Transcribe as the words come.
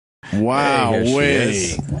Wow,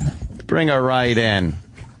 hey, bring her right in,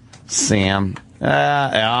 Sam. All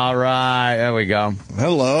right, there we go.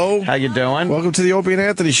 Hello. How you doing? Welcome to the Opie and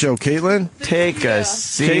Anthony Show, Kaitlyn. Take a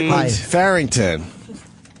seat. Kaitlyn Farrington.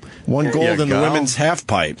 Won gold in the women's half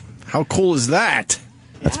pipe. How cool is that?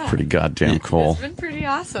 That's pretty goddamn cool. It's been pretty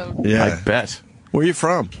awesome. Yeah. I bet. Where are you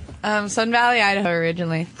from? Sun Valley, Idaho,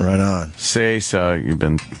 originally. Right on. So you've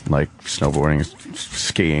been like snowboarding,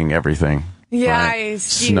 skiing, everything. Yeah, right? I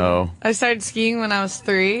skied. Snow. I started skiing when I was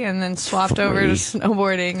 3 and then swapped over to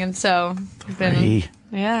snowboarding. And so I've been, 3.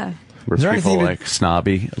 yeah. Were people like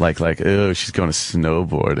snobby? Like, oh, she's going to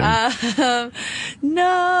snowboarding.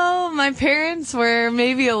 No, my parents were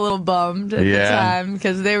maybe a little bummed at the time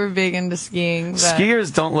because they were big into skiing. But,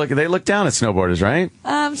 skiers they look down at snowboarders, right?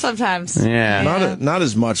 Sometimes. Yeah. Not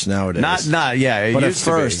as much nowadays. Yeah. But at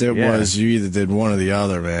first it was you either did one or the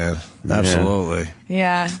other, man. Absolutely.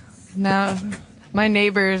 Yeah. No. My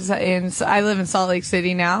neighbors I live in Salt Lake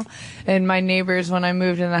City now, and my neighbors, when I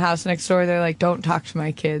moved in the house next door, they're like, don't talk to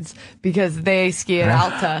my kids because they ski at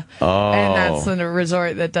Alta. Oh. And that's a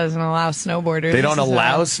resort that doesn't allow snowboarders. They don't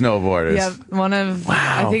allow snowboarders. Yeah,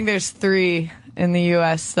 I think there's 3 in the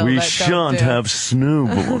U.S. still we that shan't have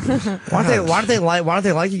snowboarders. Why don't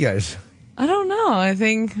they like you guys? I don't know. I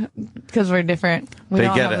think because we're different.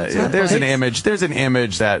 There's an image that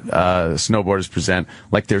snowboarders present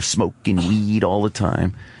like they're smoking weed all the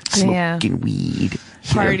time. Smoking weed.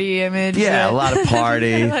 Party image. Yeah, a lot of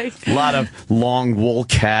party, a lot of long wool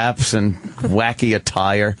caps and wacky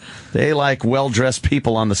attire. They like well-dressed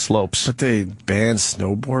people on the slopes. But they ban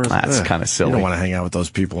snowboarders? That's kind of silly. You don't want to hang out with those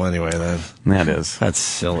people anyway, then. That is. That's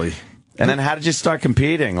silly. And then how did you start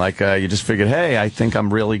competing? Like, you just figured, hey, I think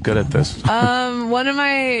I'm really good at this. One of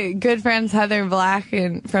my good friends, Heather Black,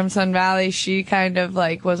 from Sun Valley, she kind of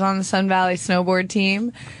was on the Sun Valley snowboard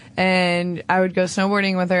team. And I would go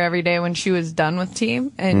snowboarding with her every day when she was done with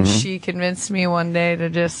team. And she convinced me one day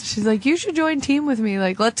she's like, you should join team with me.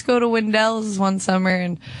 Like, let's go to Wendell's one summer.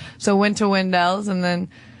 And so went to Wendell's and then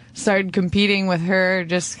started competing with her,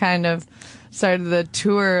 just kind of started the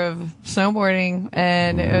tour of snowboarding,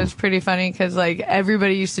 and it was pretty funny because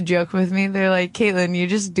everybody used to joke with me. They're like, Kaitlyn, you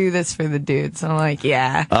just do this for the dudes. And I'm like,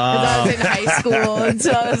 yeah. 'Cause I was in high school, and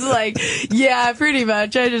so I was like, yeah, pretty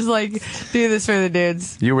much. I just do this for the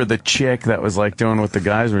dudes. You were the chick that was doing what the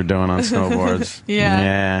guys were doing on snowboards.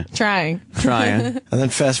 Yeah. Trying. And then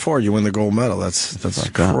fast forward, you win the gold medal. That's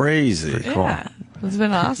crazy. Pretty cool. Yeah. It's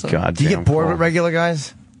been awesome. Do you get bored with regular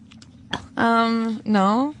guys?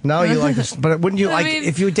 No. No, you like this, but wouldn't you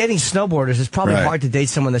if you were dating snowboarders, it's probably hard to date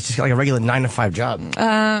someone that's just got a regular 9-to-5 job.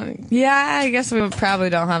 Yeah, I guess we probably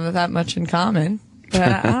don't have that much in common, but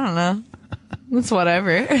I don't know. It's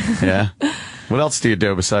whatever. Yeah. What else do you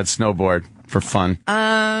do besides snowboard for fun?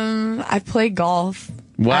 I play golf.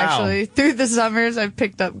 Wow. Actually, through the summers, I've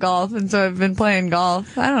picked up golf, and so I've been playing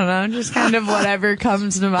golf. I don't know, just kind of whatever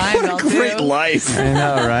comes to mind. What a great life! I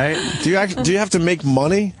know, right? Do you have to make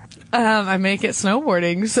money? I make it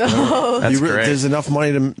snowboarding, so that's great. There's enough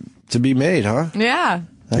money to be made, huh? Yeah.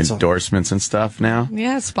 Endorsements and stuff now.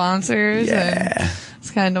 Yeah, sponsors. Yeah. And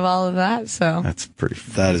it's kind of all of that. So that's pretty.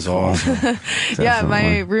 That is awesome. Yeah,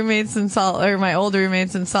 my roommates in my old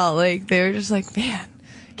roommates in Salt Lake, they were just like, man,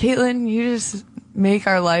 Kaitlyn, you just make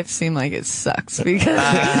our life seem like it sucks because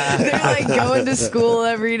they're going to school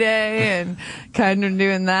every day and kind of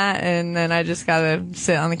doing that, and then I just gotta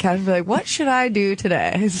sit on the couch and be like, what should I do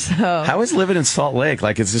today? So how is living in Salt Lake?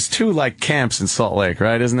 It's just 2 camps in Salt Lake,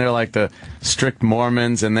 right? Isn't there the strict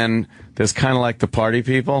Mormons and then there's kind of the party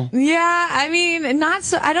people? Yeah, I mean, not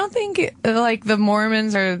so. I don't think the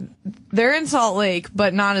Mormons they're in Salt Lake,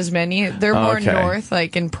 but not as many. They're more north,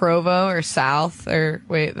 in Provo or south, or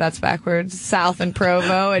wait, that's backwards. South in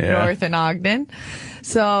Provo and north in Ogden.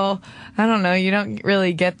 So I don't know. You don't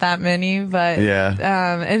really get that many, but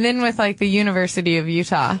and then with the University of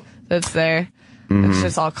Utah that's there. It's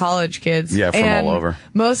just all college kids. Yeah, from all over.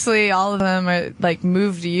 Mostly all of them are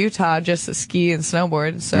moved to Utah just to ski and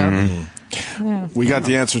snowboard. So we got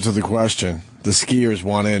the answer to the question. The skiers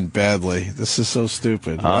want in badly. This is so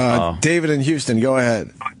stupid. David in Houston, go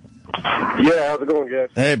ahead. Yeah, how's it going, guys?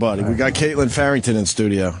 Hey, buddy. We got Kaitlyn Farrington in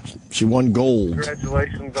studio. She won gold.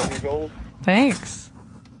 Congratulations on the gold. Thanks.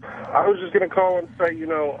 I was just going to call and say,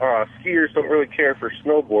 skiers don't really care for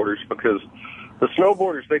snowboarders because the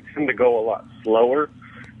snowboarders, they tend to go a lot slower.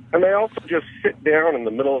 And they also just sit down in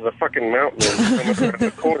the middle of the fucking mountain and come around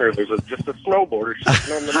the corner. There's just a snowboarder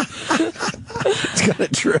sitting on the... It's kind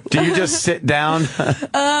of true. Do you just sit down?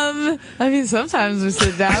 I mean, sometimes we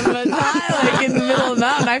sit down, but not like in the middle of the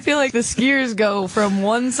mountain. I feel like the skiers go from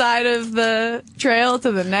one side of the trail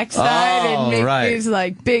to the next side and make these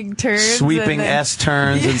like big turns. Sweeping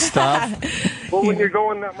S-turns and stuff. Well, when you're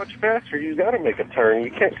going that much faster, you got to make a turn.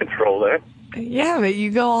 You can't control that. Yeah, but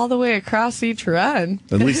you go all the way across each run.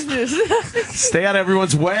 At least stay out of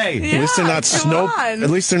everyone's way. Yeah, at least they're not At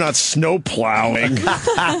least they're not snow plowing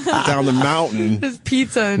down the mountain. Just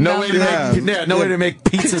pizza. No way to make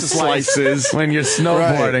pizza slices when you're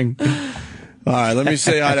snowboarding. Right. All right, let me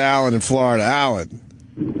say hi to Alan in Florida. Alan.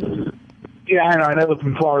 Yeah, I know. I live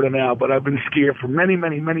in Florida now, but I've been skiing for many,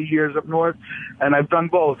 many, many years up north, and I've done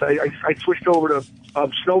both. I switched over to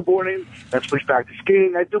snowboarding, and switched back to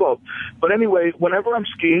skiing. I do both. But anyway, whenever I'm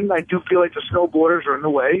skiing, I do feel like the snowboarders are in the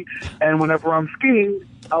way, and whenever I'm skiing,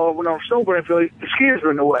 when I'm snowboarding, I feel like the skiers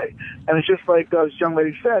are in the way. And it's just like this young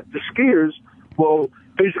lady said, the skiers will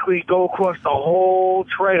basically go across the whole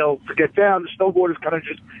trail to get down. The snowboarders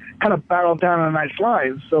kind of barrel down on a nice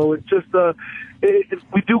line. So it's just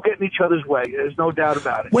we do get in each other's way. There's no doubt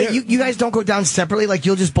about it. Wait, you guys don't go down separately? Like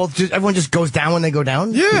you'll just everyone just goes down when they go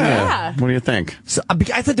down? Yeah. What do you think? So,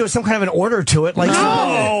 I thought there was some kind of an order to it. Like,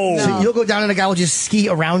 No. So you'll go down and a guy will just ski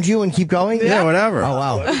around you and keep going? Yeah, whatever. Oh,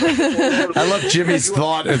 wow. I love Jimmy's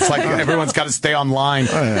thought. It's like everyone's got to stay on line.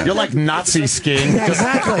 You're like Nazi skiing. Yeah,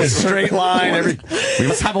 exactly. Straight line. We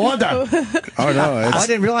must have order. Oh, no. I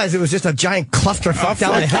didn't realize it was just a giant clusterfuck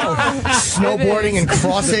down the hill. Snowboarding and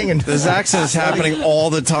crossing. And There's accidents happening all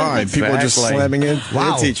the time. People are just slamming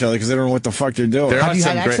into each other because they don't know what the fuck they're doing. There Have are you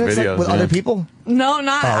some had great accidents videos with other people? No,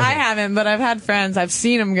 not okay. I haven't, but I've had friends. I've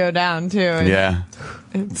seen them go down too. And Yeah.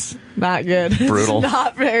 it's not good. Brutal. It's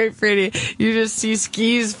not very pretty. You just see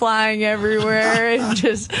skis flying everywhere and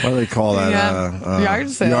just. What do they call that? Yard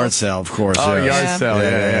sale. Yard sale, of course. Oh, yes. yard sale.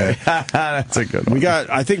 Yeah. That's a good one. We got,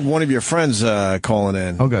 I think, one of your friends calling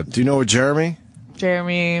in. Oh, good. Do you know Jeremy?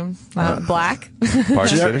 Jeremy Black. Park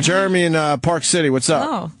City. Jeremy in Park City. What's up?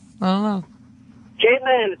 Oh, I don't know.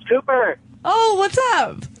 Kaitlyn, it's Cooper. Oh, what's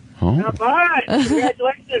up? Not bad.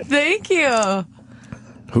 Congratulations. Thank you.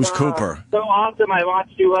 Who's Cooper? So awesome. I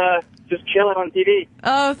watched you just chilling on TV.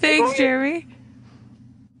 Oh, thanks, Jeremy.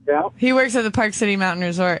 Yeah. He works at the Park City Mountain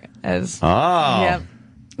Resort as. Oh. Yep.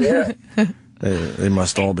 Yeah. They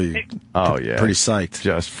must all be pretty psyched.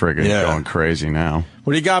 Just friggin' going crazy now.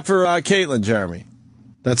 What do you got for Kaitlyn, Jeremy?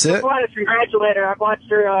 That's it? I wanted to congratulate her. I've watched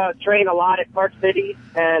her train a lot at Park City,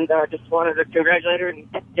 and just wanted to congratulate her and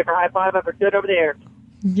give her a high five if I could over there.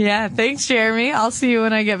 Yeah, thanks, Jeremy. I'll see you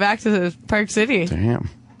when I get back to the Park City. Damn.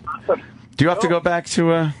 Awesome. Do you have to go back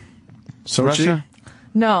to Sochi? Russia?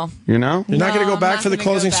 No. You know? You're not going to go I'm back not for the gonna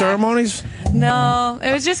go closing back. ceremonies? No,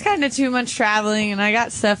 it was just kind of too much traveling, and I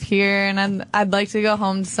got stuff here, and I'd like to go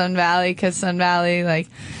home to Sun Valley because Sun Valley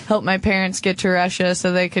helped my parents get to Russia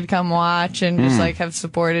so they could come watch and just have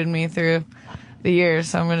supported me through the years.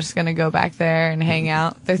 So I'm just gonna go back there and hang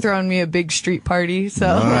out. They're throwing me a big street party, so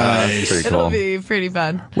Nice. it'll be pretty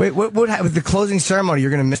fun. Wait, what with the closing ceremony? You're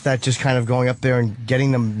going to miss that just kind of going up there and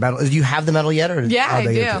getting the medal. Do you have the medal yet? Or Yeah, I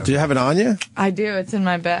do. Do you have it on you? I do. It's in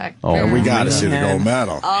my bag. Oh, We got to see the man. gold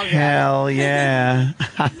medal. Hell yeah.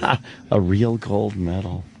 A real gold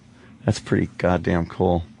medal. That's pretty goddamn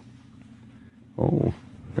cool. Oh,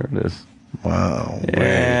 there it is. Wow.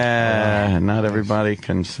 Yeah, not everybody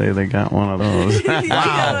can say they got one of those.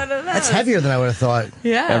 Wow, That's heavier than I would have thought.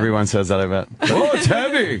 Yeah. Everyone says that, I bet. Oh, it's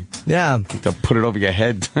heavy. Yeah. To put it over your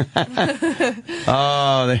head.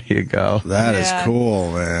 Oh, there you go. That is Yeah.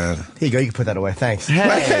 cool, man. Here you go. You can put that away. Thanks. Hey,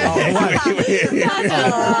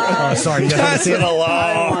 Oh, sorry. You guys see it?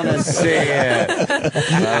 I want to see it.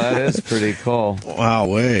 That is pretty cool. Wow,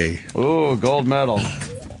 way. Ooh, gold medal.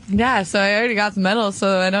 Yeah, so I already got the medal,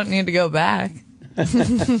 so I don't need to go back.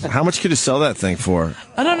 How much could you sell that thing for?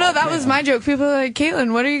 I don't know. That was my joke. People are like,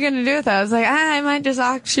 Kaitlyn, what are you going to do with that? I was like, I might just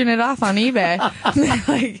auction it off on eBay.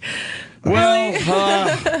 Like, Well,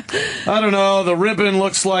 I don't know. The ribbon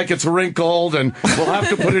looks like it's wrinkled, and we'll have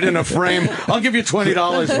to put it in a frame. I'll give you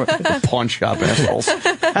 $20 for pawn shop assholes.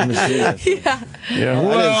 Let me see it. Yeah.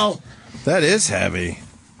 Well, That is heavy.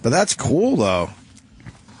 But that's cool, though.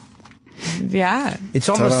 yeah. It's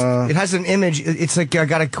almost. Ta-da. It has an image. It's like I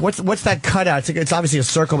got a. What's that cutout? It's obviously a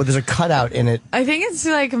circle, but there's a cutout in it. I think it's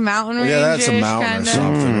like a mountain range. Yeah, that's a mountain or kinda.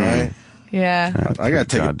 something, right? Yeah. I got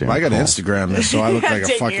to Goddamn I got to cool. Instagram this, so I look like a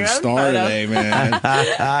Take fucking your own star photo. today, man.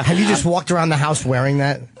 Have you just walked around the house wearing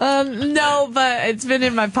that? No, but it's been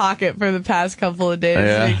in my pocket for the past couple of days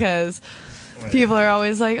Yeah. because people are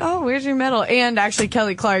always like, "Oh, where's your medal?" And actually,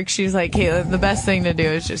 Kelly Clark, she's like, "Kaitlyn, the best thing to do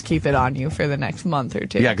is just keep it on you for the next month or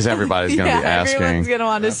two." Yeah, because everybody's going to be asking. Everyone's going to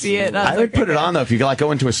want to see it. I would put it on, though. If you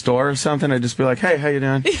go into a store or something, I'd just be like, "Hey, how you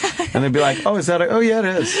doing?" And they'd be like, "Oh, is that oh, yeah, it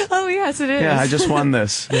is. Oh, yes, it is. Yeah, I just won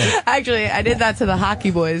this." Actually, I did that to the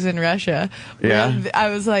hockey boys in Russia. Yeah. I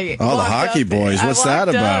was like, oh, the hockey boys. What's that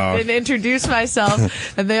about? And introduced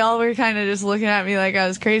myself, and they all were kind of just looking at me like I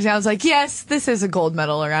was crazy. I was like, "Yes, this is a gold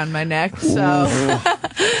medal around my neck." So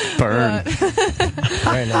burn.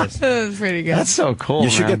 Very nice. It was pretty good. That's so cool. You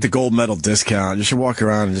should get the gold medal discount. You should walk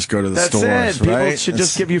around and just go to the stores. That's it. People right? should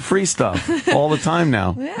just give you free stuff all the time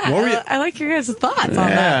now. Yeah, I like your guys' thoughts on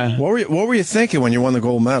that. What were you thinking when you won the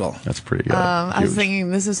gold medal? That's pretty good. I was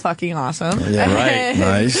thinking, this is fucking awesome. Yeah, right.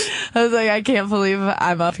 Nice. I was like, I can't believe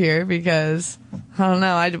I'm up here because, I don't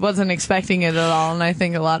know, I wasn't expecting it at all, and I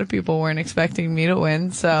think a lot of people weren't expecting me to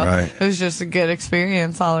win, so it was just a good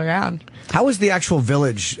experience all around. How was the actual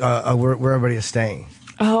village where everybody is staying?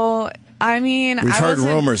 Oh, I mean, we've heard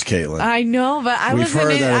rumors, Kaitlyn. I know, but I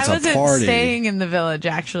wasn't staying in the village,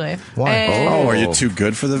 actually. Why? Oh, are you too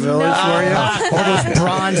good for the village? No. Were you? All those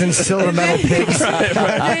bronze and silver medal pigs.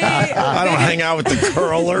 I don't hang out with the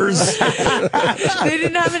curlers. They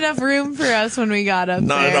didn't have enough room for us when we got up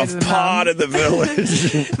Not there. enough pod in the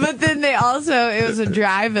village. But then it was a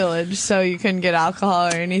dry village, so you couldn't get alcohol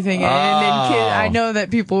or anything in. And I know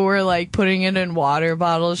that people were like putting it in water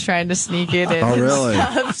bottles, trying to sneak it in. Oh, really?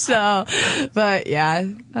 And stuff, so. But yeah, I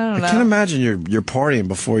don't know. I can't imagine you're partying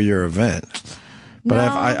before your event. But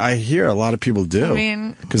No. I hear a lot of people do. I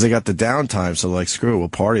mean, because they got the downtime, so like, screw it, we'll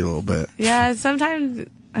party a little bit. Yeah, sometimes.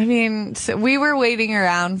 I mean, so we were waiting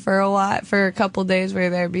around for a couple days. We were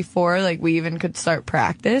there before, like we even could start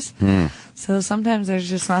practice. So sometimes there's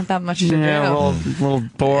just not that much to do. Yeah, a little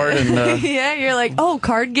bored and. Yeah, you're like, oh,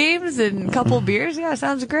 card games and a couple beers. Yeah,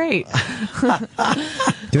 sounds great.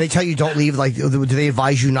 Do they tell you don't leave? Like, do they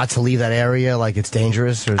advise you not to leave that area? Like it's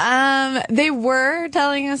dangerous? Or? They were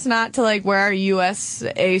telling us not to like wear our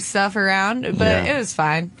USA stuff around, but it was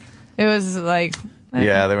fine. It was like.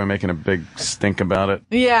 Yeah, they were making a big stink about it.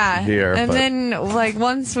 Yeah. Here, and then, like,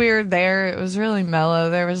 once we were there, it was really mellow.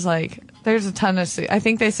 There's a ton of, I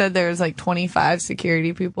think they said there was like 25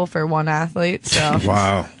 security people for one athlete. So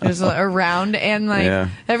wow. There's around, and like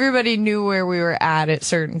everybody knew where we were at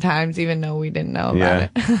certain times, even though we didn't know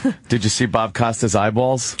about it. Did you see Bob Costa's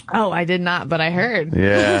eyeballs? Oh, I did not, but I heard.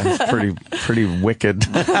 Yeah, it's pretty wicked.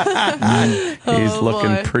 He's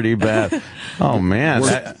looking pretty bad. Oh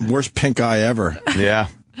man, worst pink eye ever. Yeah.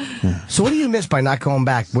 So what do you miss by not going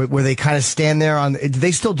back? Where they kind of stand there on? Do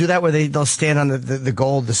they still do that? Where they'll stand on the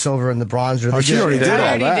gold, the silver, and the bronze? Or she already did all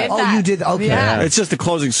that. Oh, you did. Okay, yeah. It's just the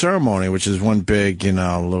closing ceremony, which is one big,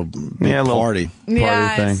 little party.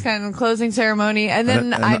 Yeah, thing. it's kind of closing ceremony, and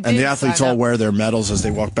then and the athletes all wear their medals as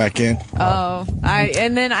they walk back in. Oh,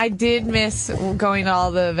 I did miss going to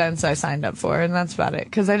all the events I signed up for, and that's about it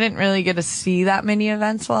because I didn't really get to see that many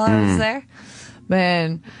events while I was there.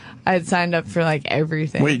 Man. I'd signed up for like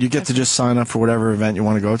everything. Wait, you get to just sign up for whatever event you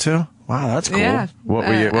want to go to? Wow, that's cool. Yeah. What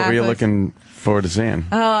were you looking forward to seeing?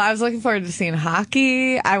 Oh, I was looking forward to seeing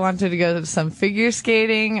hockey. I wanted to go to some figure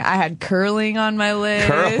skating. I had curling on my list.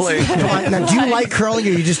 Curling. Now, do you like curling, or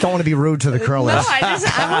you just don't want to be rude to the curlers? No,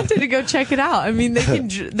 I wanted to go check it out. I mean,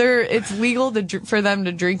 it's legal for them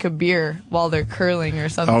to drink a beer while they're curling or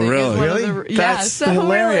something. Oh, really? Really? That's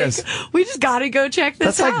hilarious. We just got to go check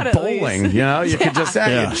this out. That's like bowling. You could just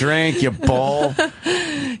you drink, you bowl.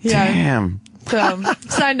 Damn. So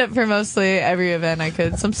signed up for mostly every event I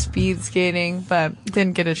could. Some speed skating, but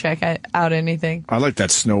didn't get to check out anything. I like that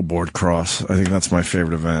snowboard cross. I think that's my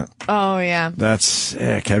favorite event. Oh, yeah. That's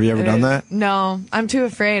sick. Have you ever done that? No, I'm too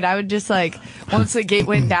afraid. I would just once the gate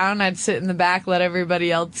went down, I'd sit in the back, let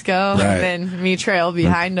everybody else go, and then me trail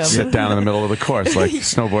behind them. Sit down in the middle of the course like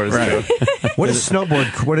snowboarders do. What is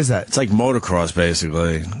snowboard? What is that? It's like motocross,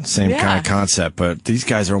 basically. Same kind of concept, but these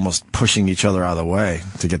guys are almost pushing each other out of the way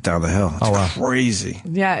to get down the hill. It's crazy.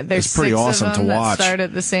 Yeah, there's it's pretty 6 awesome of them to watch. That start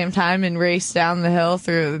at the same time and race down the hill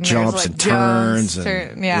through jumps and turns.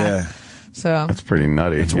 So that's pretty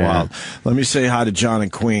nutty. It's wild. Let me say hi to John in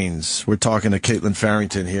Queens. We're talking to Kaitlyn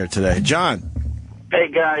Farrington here today. John.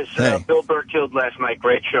 Hey, guys. Hey. Bill Burr killed last night.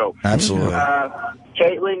 Great show. Absolutely.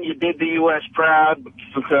 Kaitlyn, you did the U.S. proud.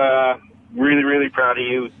 really, really proud of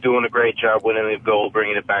you. Doing a great job winning the gold,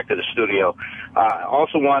 bringing it back to the studio. I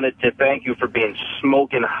also wanted to thank you for being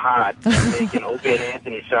smoking hot and making Opie and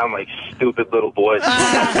Anthony sound like stupid little boys.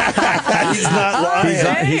 He's not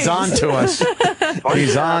lying. He's on to us.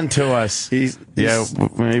 He's on to us. We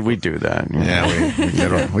do that.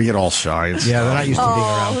 Yeah, we get all shy. Yeah, they're not used to being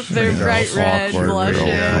around. They're bright red, awkward, blushing.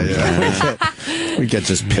 Yeah. We get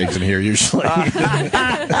just pigs in here usually.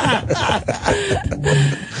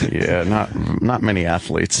 Yeah, not many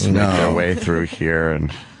athletes make their way through here.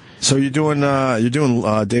 And so you're doing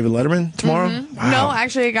David Letterman tomorrow? Mm-hmm. Wow. No,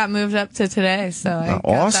 actually, it got moved up to today. So I got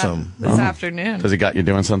awesome. that this afternoon. Has he got you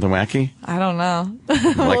doing something wacky? I don't know.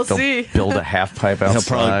 Like We'll they'll see. build a half pipe outside. He'll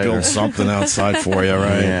probably build something outside for you,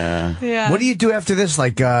 right? Yeah. Yeah. What do you do after this?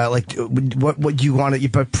 Like what do you want to?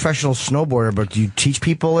 You're a professional snowboarder, but do you teach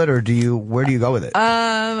people it, or where do you go with it?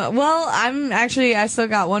 Well, I still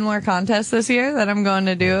got one more contest this year that I'm going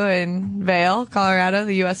to do in Vail, Colorado,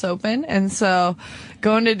 the U.S. Open. And so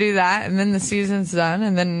going to do that, and then the season's done,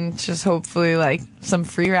 and then just hopefully like some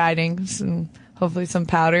free ridings and hopefully some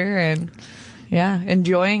powder and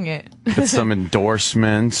enjoying it. Get some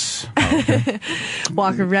endorsements.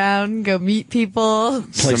 Walk around, go meet people,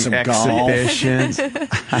 Play some exhibitions.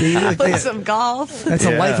 play some golf. That's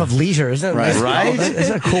a life of leisure, isn't it? Right? Isn't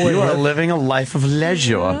that cool? You are living a life of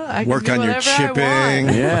leisure. I can Work do on your whatever I want.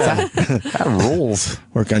 chipping. Yeah, that rules.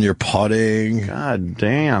 Work on your putting. God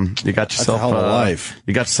damn! You got yourself hell of a life.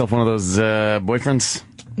 You got yourself one of those boyfriends.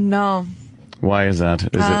 No. Why is that? Is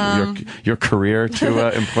it your career too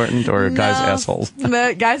important, or guys assholes?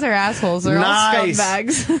 The guys are assholes. They're Nice. all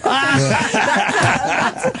scumbags.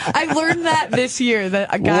 I learned that this year that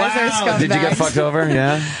guys are scumbags. Did you get fucked over?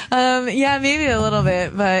 Yeah. Yeah, maybe a little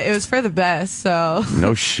bit, but it was for the best. So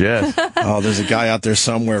No shit. Oh, there's a guy out there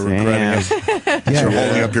somewhere regretting it. You're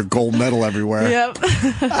holding up your gold medal everywhere. yep.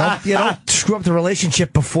 Don't screw up the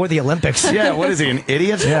relationship before the Olympics. Yeah. What is he? An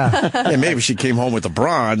idiot? Yeah. Yeah, maybe she came home with the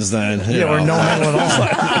bronze then. Or no medal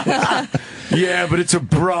at all. Yeah, but it's a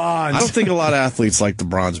bronze. I don't think a lot of athletes like the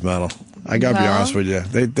bronze medal. I gotta be No? honest with you.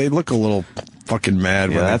 They look a little fucking mad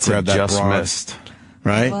when they that's grab that just bronze. missed.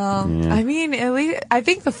 Right? Well, I mean, at least I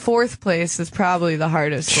think the fourth place is probably the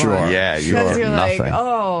hardest Sure. one. Yeah, you Because are you're nothing. like,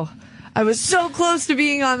 oh, I was so close to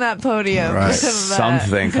being on that podium. Right. But-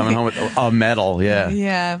 Something coming home with a medal. Yeah.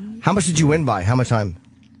 Yeah. How much did you win by? How much time?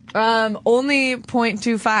 Only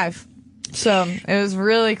 0.25. So it was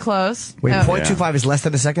really close. Wait, Oh. 0.25 is less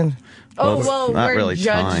than a second? Well, not we're really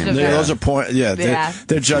judged time. of Yeah, that. those are point. Yeah, Yeah.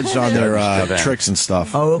 they're judged on their that. tricks and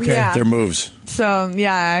stuff. Oh, okay. Yeah. Their moves. So,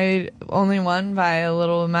 yeah, I only won by a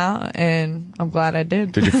little amount, and I'm glad I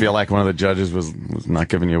did. Did you feel like one of the judges was not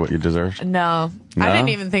giving you what you deserved? No. No? I didn't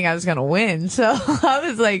even think I was going to win. So I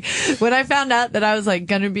was like, when I found out that I was like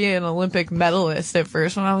going to be an Olympic medalist at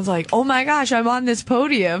first, when I was like, oh my gosh, I'm on this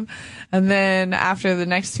podium. And then after the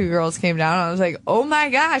next two girls came down, I was like, oh my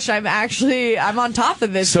gosh, I'm on top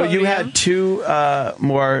of this So podium. you had two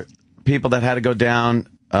more people that had to go down.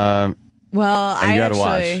 Well, you gotta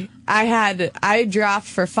watch. I dropped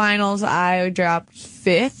for finals. I dropped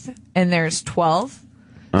 5th, and there's 12.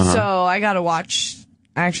 So I got to watch.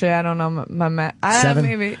 Actually, I don't know my 7?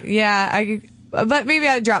 maybe, yeah, but maybe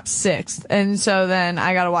I dropped 6th, and so then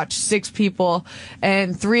I got to watch 6 people,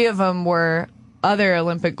 and 3 of them were other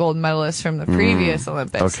Olympic gold medalists from the previous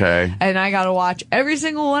Olympics. Okay. And I got to watch every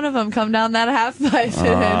single one of them come down that half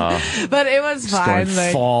pipe. But it was fine.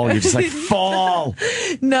 Going fall. You're just like, fall.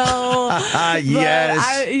 No. Yes.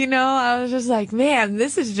 But I was just like, man,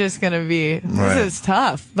 this is just going to be, Right. this is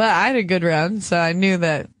tough. But I had a good run, so I knew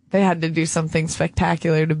that they had to do something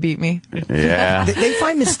spectacular to beat me. Yeah. They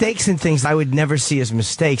find mistakes in things I would never see as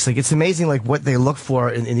mistakes. Like, it's amazing, like, what they look for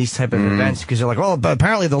in these type of events, because they're like, oh, but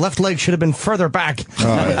apparently the left leg should have been further back.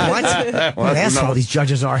 What? What an asshole these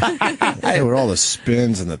judges are. Hey, with all the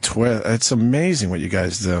spins and the twist, it's amazing what you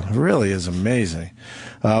guys do. It really is amazing.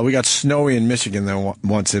 We got Snowy in Michigan that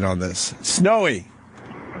wants in on this. Snowy.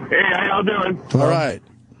 Hey, how y'all doing? All right.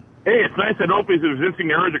 Hey, it's nice that Opie's resisting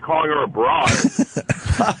the urge of calling her a broad.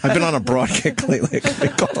 I've been on a broad kick lately.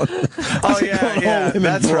 Oh, yeah,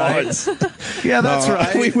 that's right. Yeah, that's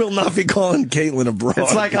right. We will not be calling Kaitlyn a broad.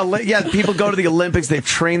 It's like, people go to the Olympics, they've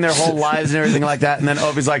trained their whole lives and everything like that, and then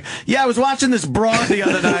Opie's like, yeah, I was watching this broad the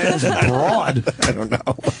other night. It's broad. I don't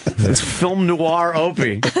know. It's film noir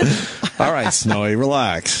Opie. All right, Snowy,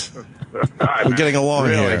 relax. We're getting along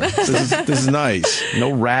here. This is nice.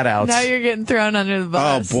 No rat outs. Now you're getting thrown under the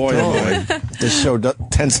Oh, bus. boy. This show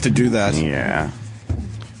tends to do that. Yeah.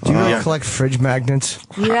 Do you really collect fridge magnets?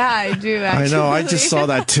 Yeah, I do, actually. I know. I just saw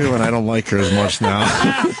that, too, and I don't like her as much now.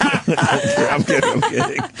 I'm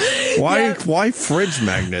kidding. Why fridge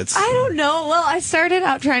magnets? I don't know. Well, I started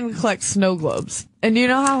out trying to collect snow globes. And you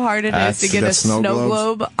know how hard it is to get a snow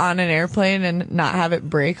globe on an airplane and not have it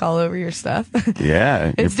break all over your stuff?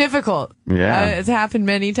 Yeah. It's difficult. Yeah. It's happened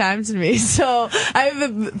many times to me. So I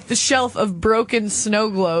have a shelf of broken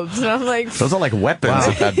snow globes. And I'm like... Those are like weapons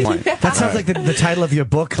at that point. Yeah. That sounds like the title of your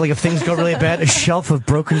book. Like if things go really bad, a shelf of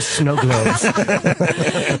broken snow globes.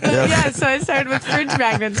 Yeah, so I started with fridge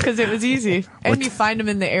magnets because it was easy. And you find them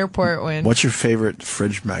in the airport when... What's your favorite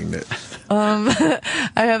fridge magnet? I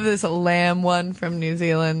have this lamb one from New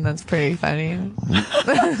Zealand that's pretty funny.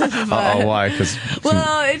 Why? Because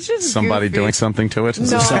it's just somebody goofy. doing something to it? Is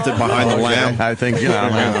there something behind the lamb? I think,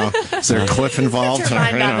 Is there a cliff involved? Get your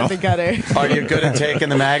mind out of the gutter. Are you good at taking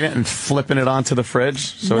the magnet and flipping it onto the fridge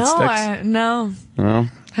so it sticks? No.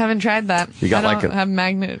 Haven't tried that. You got I like don't have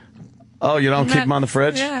magnet. Oh, you don't keep them on the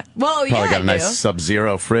fridge? Yeah. Well, Probably got a I nice do.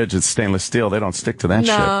 Sub-Zero fridge. It's stainless steel. They don't stick to that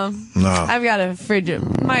shit. No. I've got a fridge.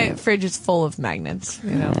 My fridge is full of magnets,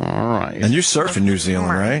 you know. All right. And you surf in New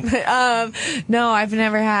Zealand, right? No, I've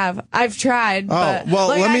never have. I've tried. But, well,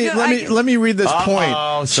 like, let me read this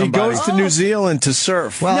point. She somebody- goes to New Zealand to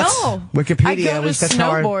surf. Well, No. that's Wikipedia. I go At to least that's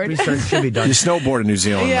how our snowboard. research should be done. You snowboard in New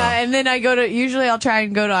Zealand. Yeah, now. and then I go to. Usually, I'll try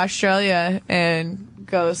and go to Australia and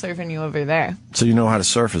go surfing over there. So you know how to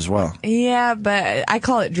surf as well. Yeah, but I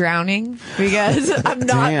call it drowning because I'm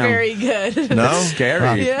not Damn. very good. No,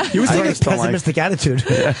 Scary. Yeah. You would I think, think it's pessimistic attitude.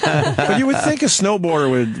 but you would think a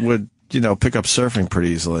snowboarder would pick up surfing pretty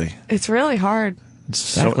easily. It's really hard.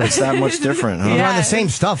 So it's that much different, huh? Yeah. We're on the same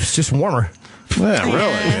stuff. It's just warmer. Yeah,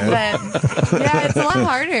 really. Man. But yeah, it's a lot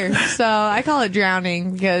harder. So I call it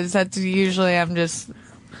drowning because that's usually I'm just.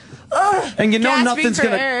 And you know Gasping nothing's for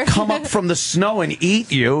going air. to come up from the snow and eat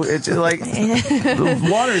you. It's like, the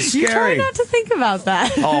water's You try scary. not to think about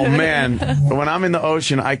that. Oh man, when I'm in the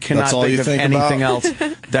ocean, I cannot That's all you think of think anything about?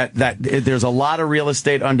 else. That there's a lot of real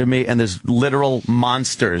estate under me, and there's literal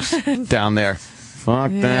monsters down there.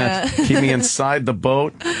 Fuck that. Yeah. Keep me inside the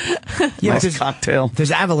boat. Yeah, Nice there's- cocktail.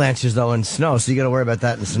 There's avalanches though in snow, so you got to worry about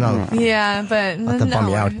that in the snow. Yeah, but Not to bum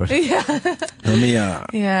you out, but yeah, Let me.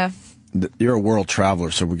 yeah. You're a world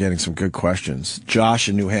traveler, so we're getting some good questions. Josh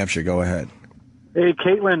in New Hampshire, go ahead. Hey,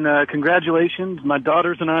 Kaitlyn, congratulations. My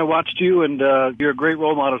daughters and I watched you, and you're a great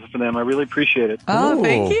role model for them. I really appreciate it. Oh,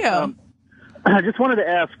 thank you. I just wanted to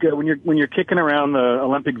ask, when you're kicking around the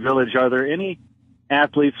Olympic Village, are there any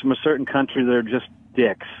athletes from a certain country that are just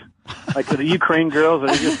dicks? Like the Ukraine girls, are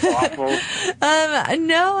they just awful?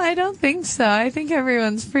 No, I don't think so. I think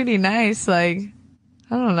everyone's pretty nice. Like,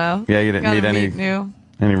 I don't know. Yeah, you didn't Gotta meet new.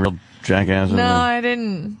 any real jackasses. No, I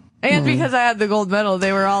didn't. And because I had the gold medal,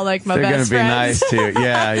 they were all like my They're best gonna be friends. nice to you.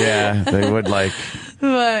 Yeah, they would like.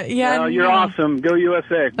 But yeah, Well, you're no. awesome. Go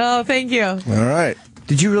USA. Oh, thank you. All right.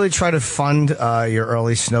 did you really try to fund your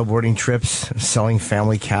early snowboarding trips selling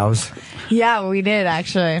family cows? Yeah, we did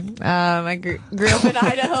actually. I grew up in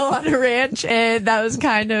Idaho on a ranch, and that was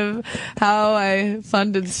kind of how I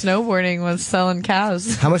funded snowboarding, was selling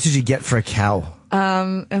cows. How much did you get for a cow?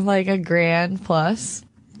 And like $1,000 plus.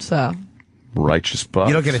 So Righteous buck.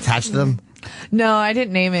 You don't get attached to them? no, I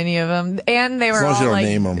didn't name any of them, and they were As long as all you don't like,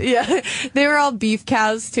 name 'em. yeah, they were all beef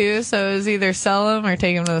cows too. So it was either sell them or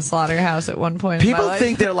take them to the slaughterhouse at one point. in my People life.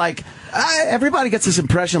 think they're like, everybody gets this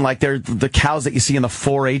impression like they're the cows that you see in the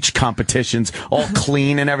 4-H competitions, all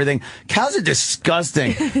clean and everything. Cows are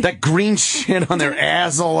disgusting. That green shit on their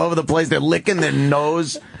ass all over the place. They're licking their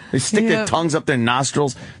nose. They stick their Yep. tongues up their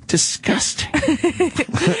nostrils. Disgusting.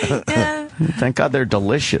 yeah, Thank God they're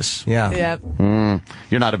delicious. Yeah. yeah,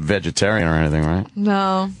 You're not a vegetarian or anything, right?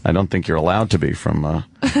 no, I don't think you're allowed to be from, where,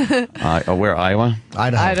 Iowa?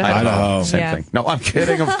 Idaho. Idaho. Same Yeah. thing. No, I'm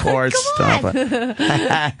kidding, of course. Stop it.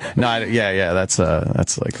 No, that's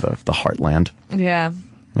like the heartland. yeah.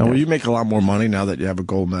 Now, will you make a lot more money now that you have a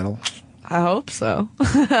gold medal? I hope so.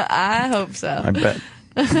 I hope so. I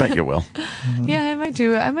bet you will. Yeah, I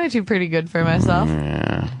might do pretty good for myself.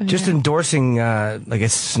 Just endorsing like a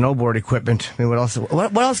snowboard equipment. I mean, what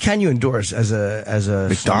else can you endorse as a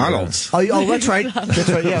McDonald's. snowboarder? Oh, that's right. That's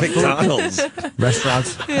right. Yeah, McDonald's.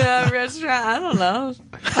 restaurants. Yeah, restaurant. I don't know.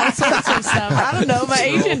 All sorts of stuff. I don't know. My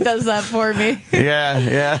agent does that for me.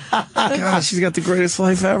 Yeah. God, she's got the greatest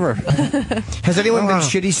life ever. Has anyone been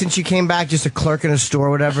shitty since you came back? Just a clerk in a store,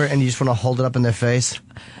 or whatever, and you just want to hold it up in their face?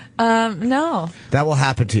 No. That will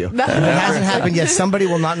happen to you. If it hasn't happened yet, somebody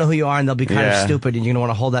will not know who you are, and they'll be kind of Yeah. stupid, and you're going to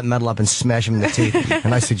want to hold that medal up and smash them in the teeth.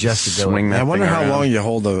 And I suggest you do Swing it. that I wonder thing how around. long you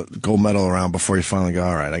hold the gold medal around before you finally go,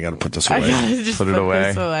 all right, I got to put this I away. gotta just Put it away.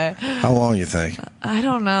 this away. How long you think? I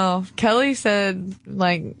don't know. Kelly said,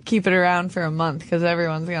 like, keep it around for a month because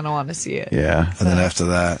everyone's gonna want to see it. Yeah. And then after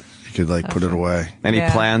that, You could like put it away. Any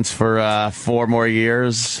Yeah. plans for 4 more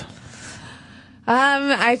years?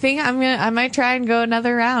 I think I might try and go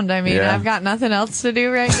another round. I mean, Yeah. I've got nothing else to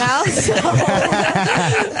do right now, so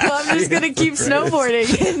I'm just gonna keep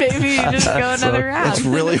snowboarding and maybe just go another round. It's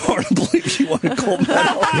really hard to believe you won a gold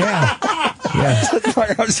medal. Yeah. That's why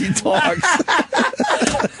he talks.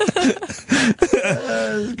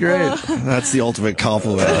 That's great. That's the ultimate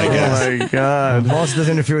compliment, I guess. Oh my God! As long as it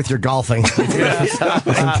doesn't interfere with your golfing. That's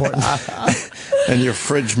important. And your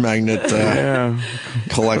fridge magnet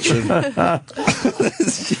collection.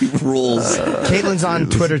 She rules. Kaitlyn's on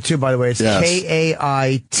Twitter too, by the way. It's Yes.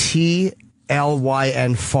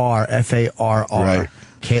 Kaitlyn Farr, Farr. Right.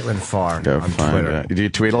 Kaitlyn Farr Go on find Twitter. it. Do you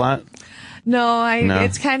tweet a lot? No, No.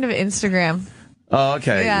 it's kind of Instagram. Oh,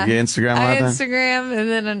 okay. Yeah, You Instagram a lot I then? Instagram and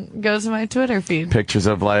then it goes to my Twitter feed. Pictures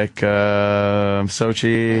of like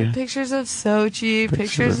Sochi. Pictures of Sochi.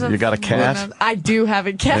 Pictures of You got a cat? I do have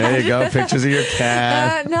a cat. There you go. Pictures of your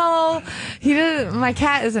cat. No, he doesn't. My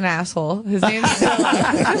cat is an asshole. His name's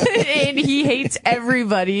and he hates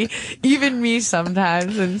everybody, even me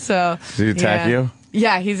sometimes. And so, Does he attack you?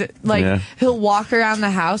 Yeah, he's like Yeah. he'll walk around the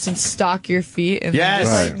house and stalk your feet and Yes.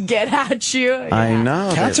 just Right. like get at you. I Yeah.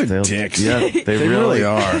 know. Cats are They'll- dicks. Yeah, they really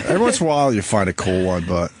are. Every once in a while, you find a cool one,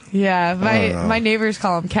 but Yeah, I don't know. my neighbors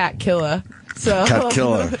call him Cat Killer. So Cat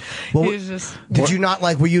Killer. Well, he's just Did you not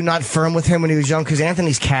were you not firm with him when he was young? Because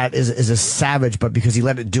Anthony's cat is a savage, but because he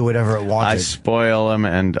let it do whatever it I wanted. spoil him,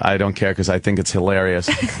 and I don't care because I think it's hilarious.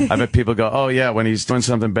 I bet people go, "Oh yeah, when he's doing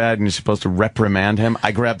something bad and you're supposed to reprimand him."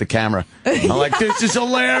 I grab the camera. I'm like, "This is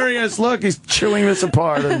hilarious! Look, he's chewing this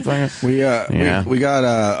apart." we Yeah. we got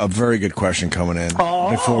a very good question coming in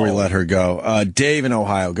before we let her go. Dave in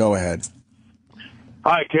Ohio, go ahead.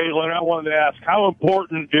 Hi, Kaitlyn. I wanted to ask, how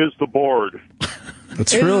important is the board?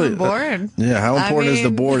 It's It's really boring. Yeah, how important is the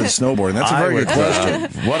mean- board in snowboarding? That's a very good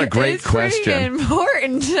question. What a great It's question. pretty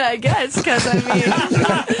important, I guess, because I mean,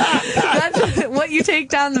 that's what you take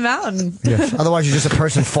down the mountain. Yeah. Otherwise, you're just a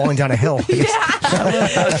person falling down a hill.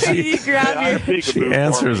 Yeah, you grab I your. think She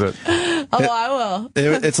answers it. Oh, I will.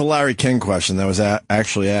 It's a Larry King question that was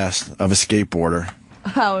actually asked of a skateboarder.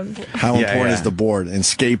 How important? How Yeah, important yeah. is the board in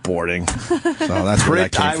skateboarding? So that's where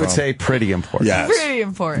that came I from. would say pretty important. Yes. Pretty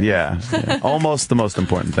important. Yeah, almost the most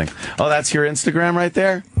important thing. Oh, that's your Instagram right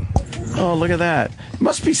there? Oh, look at that. It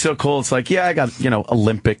must be so cool. It's like, yeah, I got,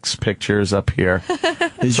 Olympics pictures up here.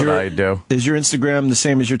 Is That's what I do. Is your Instagram the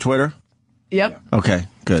same as your Twitter? Yep. Okay,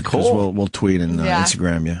 good. 'Cause Cool. we'll tweet and Yeah.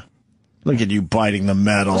 Instagram you. Look at you biting the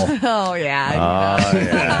metal. Oh yeah.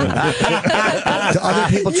 Do other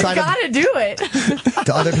people You try to gotta do it.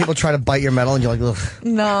 do other people try to bite your metal and you're like, ugh.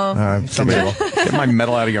 No. Somebody will. Get my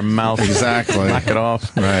metal out of your mouth. Exactly. Knock it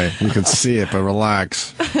off. Right. You can see it, but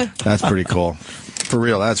relax. That's pretty cool. For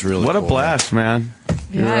real, that's really What a cool. blast, man.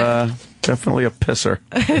 You're Yeah. definitely a pisser.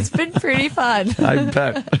 It's been pretty fun. I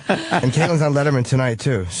bet. And Kaitlyn's on Letterman tonight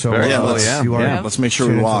too. So Very Yeah, well, let's, yeah. you wanna Yeah. let's make sure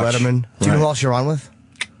tune we into watch. Letterman. Do you know Right. who else you're on with?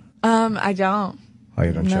 I don't. Oh,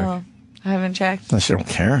 you don't check. No, I haven't checked. I sure don't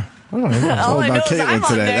care. All It's all I know about is I'm Kaitlyn on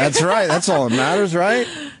today. there. That's right. That's all that matters, right?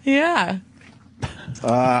 Yeah.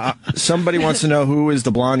 Somebody wants to know who is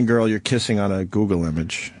the blonde girl you're kissing on a Google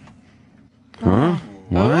image. What?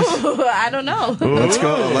 Ooh, I don't know. Let's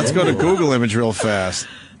go to Google image real fast.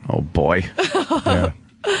 Oh, boy. Yeah.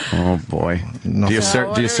 Oh, boy. Do you, So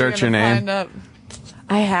what do you are we search your gonna name? find up?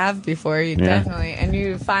 I have before, definitely. And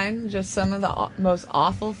you find just some of the most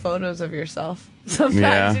awful photos of yourself sometimes.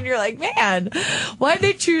 Yeah. And you're like, man, why'd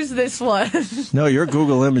they choose this one? No, your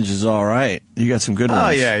Google image is all right. You got some good ones. Oh,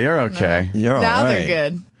 yeah, you're okay. You're all Now right. they're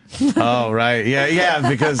good. Oh, right. Yeah,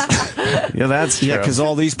 because, that's true. Yeah, because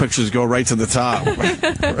all these pictures go right to the top.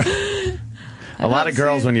 A lot of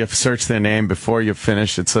girls, when you search their name before you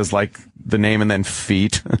finish, it says like the name and then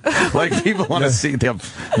feet. Like people want to see them.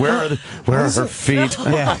 Where are her feet?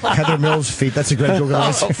 Yeah, Heather Mills' feet. That's a great Google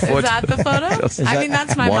image. Is that the photo? I mean,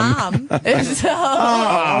 that's my one? mom. And so,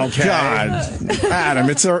 Oh God, Adam,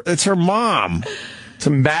 it's her mom. What's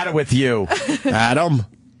the matter with you? Adam,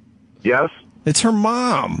 Yes? it's her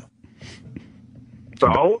mom.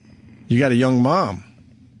 So? You got a young mom.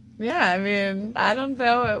 yeah, I mean, I don't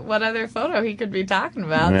know what other photo he could be talking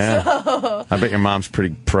about. Yeah. So. I bet your mom's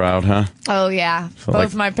pretty proud, huh? Oh, yeah. Both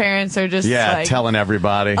like- my parents are just Yeah, like, telling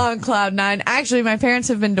everybody. on cloud nine. Actually, my parents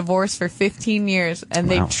have been divorced for 15 years, and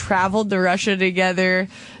Wow. they traveled to Russia together,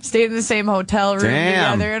 stayed in the same hotel room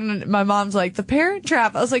Damn. together. And my mom's like, "The Parent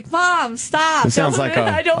Trap." I was like, "Mom, stop!" This sounds like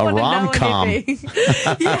I don't a want to know rom-com. anything.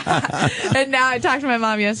 Yeah. And now I talked to my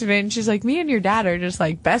mom yesterday, and she's like, "Me and your dad are just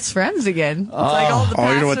like best friends again." It's like all the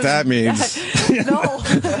Oh, you know what past that means. No.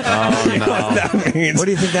 Oh, no. That means. What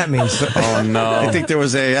do you think that means? Oh, no. I think there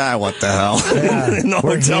was AI. What the hell? Yeah. In the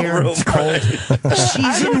We're hotel here. room. It's cold.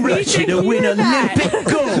 She's in Russia to win Olympic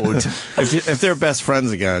gold. If they're best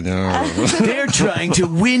friends again, you know. They're trying to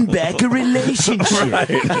win back a relationship.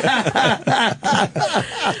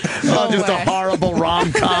 Oh, just a horrible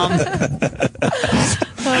rom-com.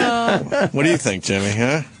 What do you think, Jimmy?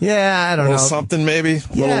 Huh? Yeah, I don't A know. little something, maybe.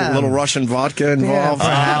 Yeah. Little Russian vodka involved.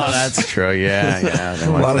 Yeah, Oh, that's true. Yeah. A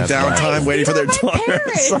lot of downtime waiting for their daughter.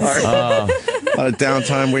 parents. Sorry. A lot of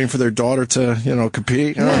downtime waiting for their daughter to,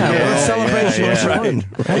 compete. Yeah, Yeah, celebration. yeah, yeah. Fun.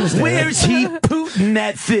 I understand. Where's he Putin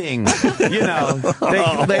that thing?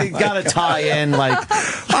 They got to tie in like.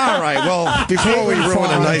 All right. Well, before we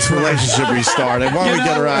ruin a nice relationship we started, why don't we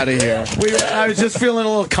get her out of here? I was just feeling a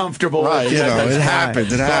little comfortable. Right, with it that's happened.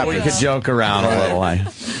 fine. It Thought we happened. could joke around a little.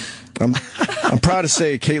 I'm proud to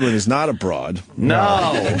say Kaitlyn is not a broad.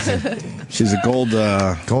 No. She's a gold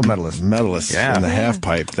medalist. Yeah. in the half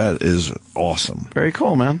pipe. That is awesome. Very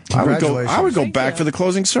cool, man. I would go Congratulations. back for the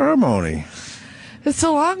closing ceremony. It's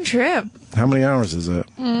a long trip. How many hours is it?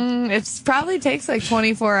 It probably takes like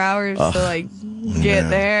 24 hours to get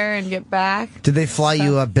there and get back. Did they fly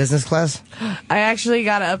you business class? I actually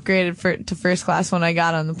got upgraded to first class when I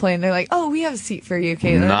got on the plane. They're like, "Oh, we have a seat for you,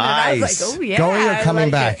 Kaitlyn." And I was Nice. like, "Oh yeah." Going or I coming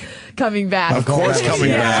like back? it. Coming back. Of course,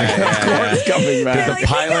 coming back. Of course, coming back. They're The like,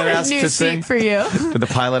 pilot "We got a asked new to seat sing? for you. Did the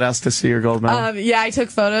pilot ask to see your gold medal? Yeah, I took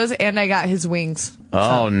photos and I got his wings.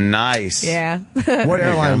 Oh, nice. Yeah. What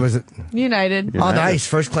airline was it? United. Oh, nice.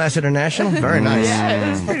 First class international? Very nice. Yeah,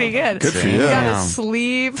 it was pretty good. Good for you. You Damn. gotta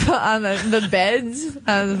sleep on the beds.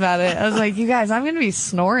 That was about it. I was like, you guys, I'm gonna be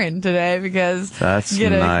snoring today because That's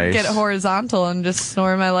get nice. get horizontal and just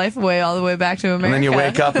snore my life away all the way back to America. And then you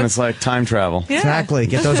wake up and it's like time travel. Yeah. Exactly.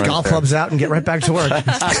 Get those Right golf there. clubs out and get right back to work.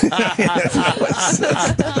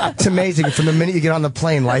 It's amazing. From the minute you get on the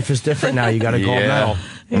plane, life is different now. You got a gold Yeah. medal.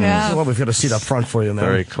 Yeah. Well, we've got a seat up front for you, man.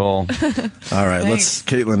 Very cool. All right, Thanks.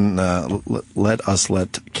 let Kaitlyn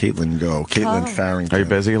go. Kaitlyn Farrington. Are you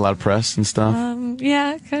busy? A lot of press and stuff?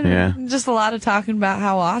 Yeah, kind of. Yeah. Just a lot of talking about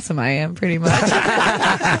how awesome I am, pretty much.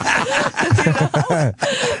 I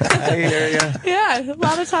hear you. Yeah, a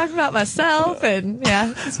lot of talking about myself, and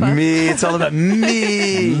yeah, it's fun. Me. It's all about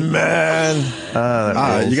me. Man,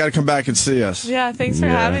 you got to come back and see us. Yeah, thanks for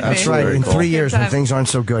Yeah, having me. That's right. Very In cool. 3 years, when time. things aren't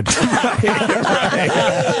so good.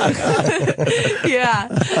 Yeah.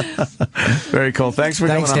 Very cool. Thanks for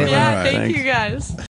Thanks, coming on. Dave. Yeah, All right, thank thanks. you guys.